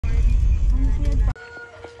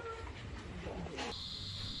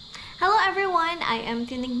everyone, I am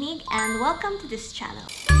Tin Lignig and welcome to this channel.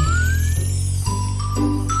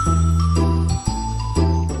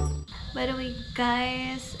 By the way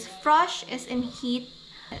guys, Frosche is in heat.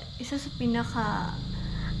 Isa sa pinaka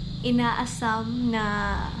inaasam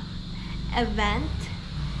na event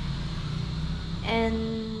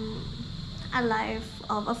in a life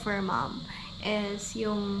of a fur mom is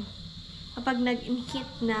yung kapag nag-in-heat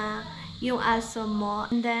na yung aso mo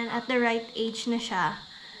and then at the right age na siya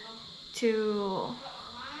to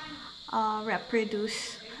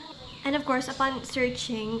reproduce. And of course, upon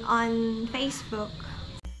searching on Facebook,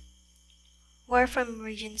 we're from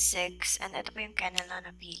Region 6 and ito po yung kennel na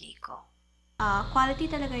napili ko.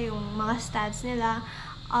 Quality talaga yung mga studs nila.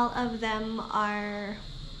 All of them are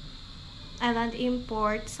Thailand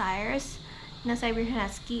Import Sires na Siberian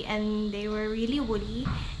Husky and they were really woolly,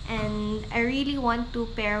 and I really want to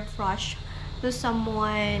pair Frosche to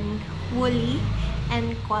someone woolly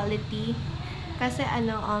and quality. Kasi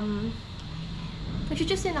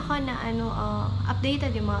nag-choose din ako na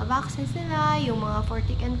updated yung mga vaccines nila, yung mga for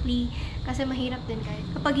tick and flea. Kasi mahirap din guys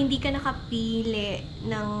kapag hindi ka nakapili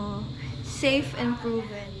ng safe and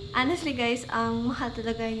proven. Honestly guys, ang mahal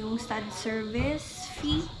talaga yung stud service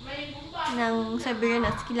fee ng Siberian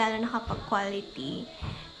Husky, lalo na kapag quality.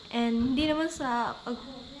 And hindi naman sa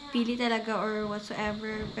pagpili talaga or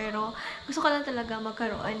whatsoever, pero gusto ko lang talaga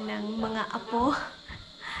magkaroon ng mga apo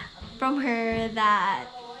from her that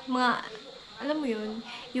mga, alam mo yun,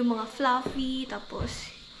 yung mga fluffy, tapos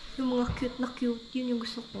yung mga cute na cute, yun yung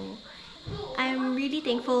gusto ko. I'm really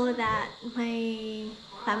thankful that my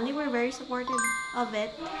family were very supportive of it,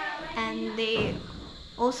 and they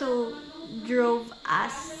also drove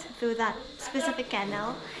us to that specific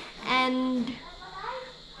kennel. And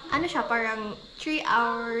ano siya, parang 3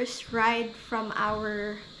 hours ride from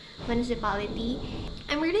our municipality.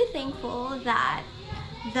 I'm really thankful that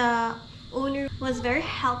the owner was very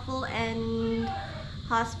helpful and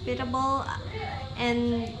hospitable,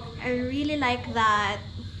 and I really like that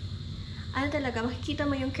talaga makikita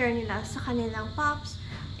mo yung care nila sa kanilang pups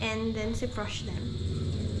and then si Frosche din.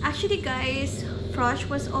 Actually guys, Frosche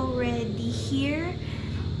was already here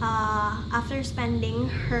after spending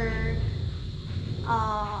her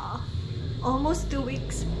almost 2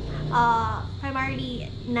 weeks, primarily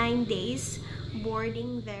 9 days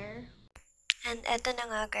boarding there. And eto na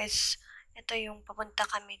nga guys, ito yung papunta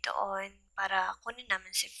kami doon para kunin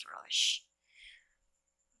namin si Frosche.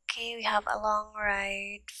 Okay, we have a long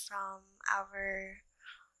ride from our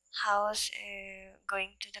house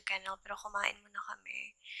going to the kennel, pero kumain muna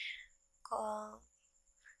kami.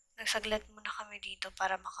 Nagsaglit muna kami dito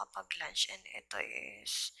para makapag-lunch, and ito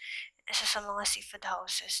is isa sa mga seafood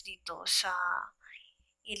houses dito sa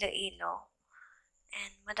Iloilo.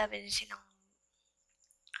 And madami din silang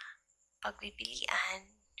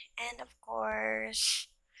pagpipilian. And of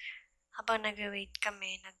course, habang nag-wait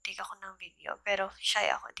kami, nag-take ako ng video. Pero shy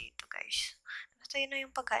ako dito guys. Basta yun na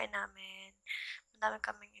yung pagkain namin. Madami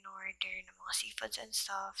kaming in-order ng mga seafoods and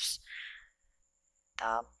stuffs.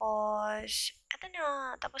 Tapos, eto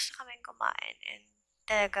na. Tapos na kami kumain. And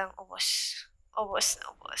talagang ubos. Ubos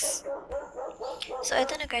na ubos. So,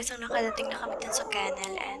 eto na guys. Ang nakadating na kami din sa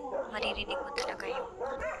kennel. And maririnig mo talaga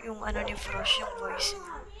yung ni Frosche, yung voice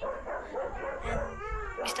niya. And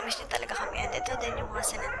miss niya talaga kami. And ito din yung mga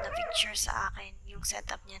sinend na picture sa akin. Yung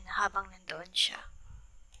setup niya na habang nandoon siya.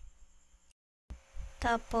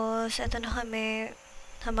 Tapos, ito na kami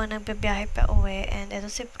habang nagbibiyahe pa uwi. And ito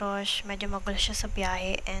si Frosche, medyo magulo siya sa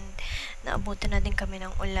biyahe. And naabutin na din kami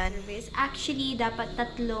ng ulan. Actually, dapat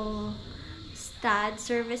 3 stud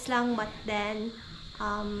service lang. But then,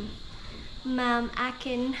 Ma'am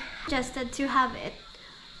Akin suggested to have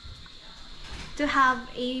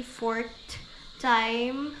a 4th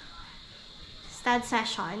time stud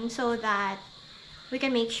session so that we can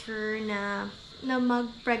make sure na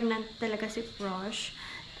mag-pregnant talaga si Frosche.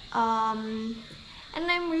 And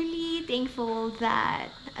I'm really thankful that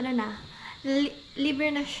libre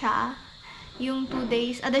na siya. Yung 2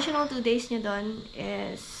 days, additional 2 days niya doon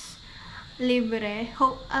is libre.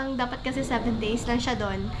 Ang dapat kasi 7 days lang siya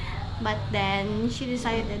doon, but then she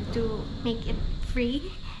decided to make it free,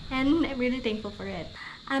 and I'm really thankful for it.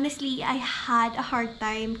 Honestly, I had a hard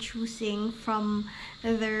time choosing from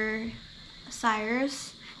their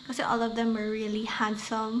sires kasi all of them were really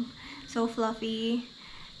handsome, so fluffy,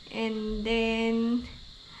 and then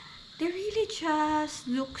they really just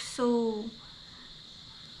look so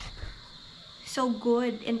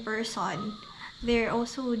good in person. They're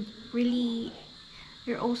also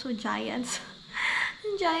giants.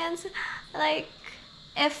 Giants, like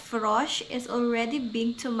if Frosche is already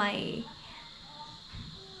big to my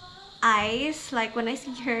eyes. Like when I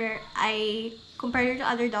see her, I compare her to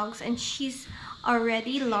other dogs and she's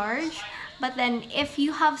already large. But then if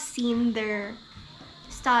you have seen their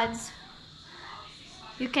studs,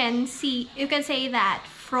 you can say that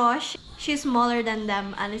Frosche, she's smaller than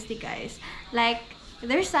them, honestly guys. Like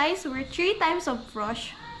their size were 3 times of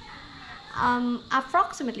Frosche.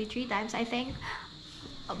 Approximately 3 times I think.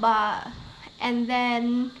 But and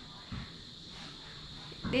then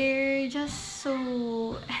they're just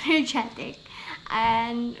so energetic,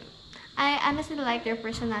 and I honestly like their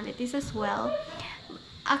personalities as well.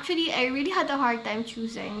 Actually, I really had a hard time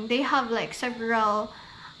choosing. They have like several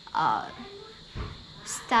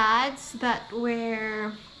stats that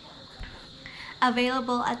were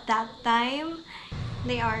available at that time.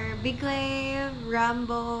 They are Big Wave,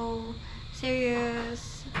 Rambo,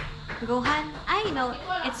 Sirius, Gohan. I know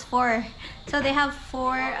it's 4. So they have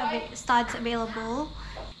 4 studs available.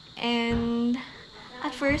 And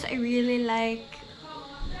at first I really like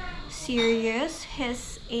Sirius.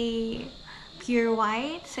 He's a pure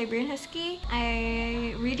white Siberian Husky.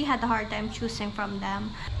 I really had a hard time choosing from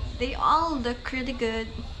them. They all look really good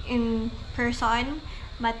in person,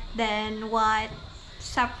 but then what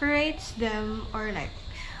separates them, or like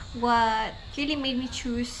what really made me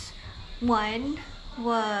choose one,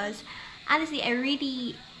 was honestly I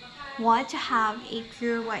really want to have a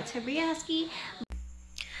pure white Siberian Husky.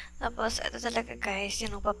 Tapos, ito talaga guys,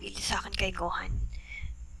 yung nagpapili sa akin kay Gohan.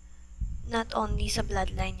 Not only sa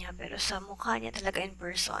bloodline niya, pero sa mukha niya talaga in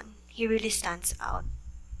person. He really stands out.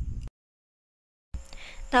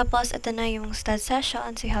 Tapos, ito na yung stud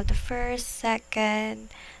sessions. We have the first,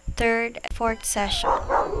 second, third, fourth session.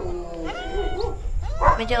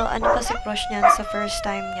 Medyo ano pa si Frosche niyan sa first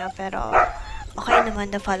time niya, pero okay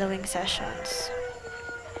naman the following sessions.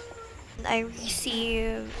 I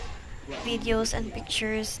receive videos and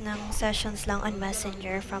pictures ng sessions lang on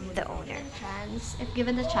Messenger from the owner. If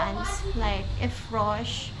given the chance, like if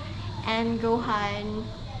Frosche and Gohan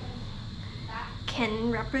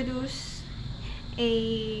can reproduce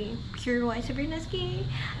a pure white Siberian Husky,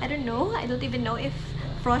 I don't know. I don't even know if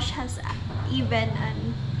Frosche has even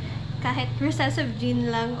an kahit recessive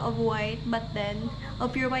gene lang of white, but then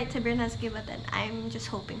of pure white Siberian Husky, but then I'm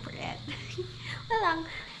just hoping for it. Well,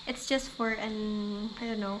 it's just for an, I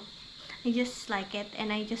don't know. I just like it,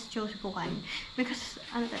 and I just chose Gohan because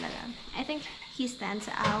ano talaga, I think he stands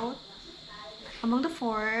out among the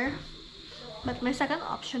 4. But my second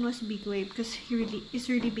option was Big Wave because he is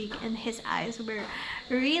really big and his eyes were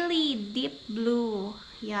really deep blue.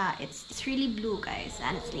 Yeah, it's really blue, guys.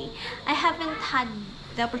 Honestly, I haven't had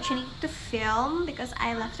the opportunity to film because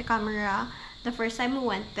I left the camera the first time we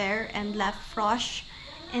went there and left Frosche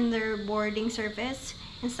in their boarding service,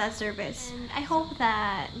 instead service. And I hope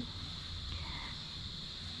that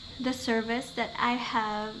the service that I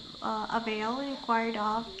have availed and inquired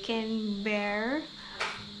of can bear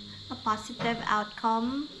a positive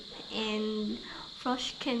outcome, and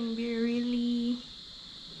Frosche can be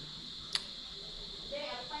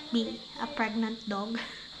a pregnant dog.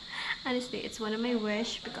 Honestly, it's one of my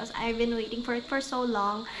wish because I've been waiting for it for so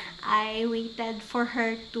long. I waited for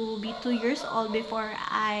her to be 2 years old before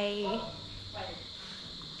I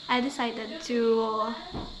decided to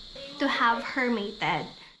have her mated.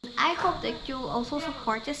 I hope that you'll also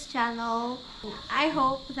support this channel. I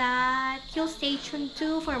hope that you'll stay tuned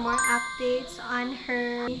too for more updates on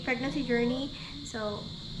her pregnancy journey. So,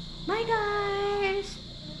 bye guys!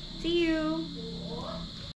 See you!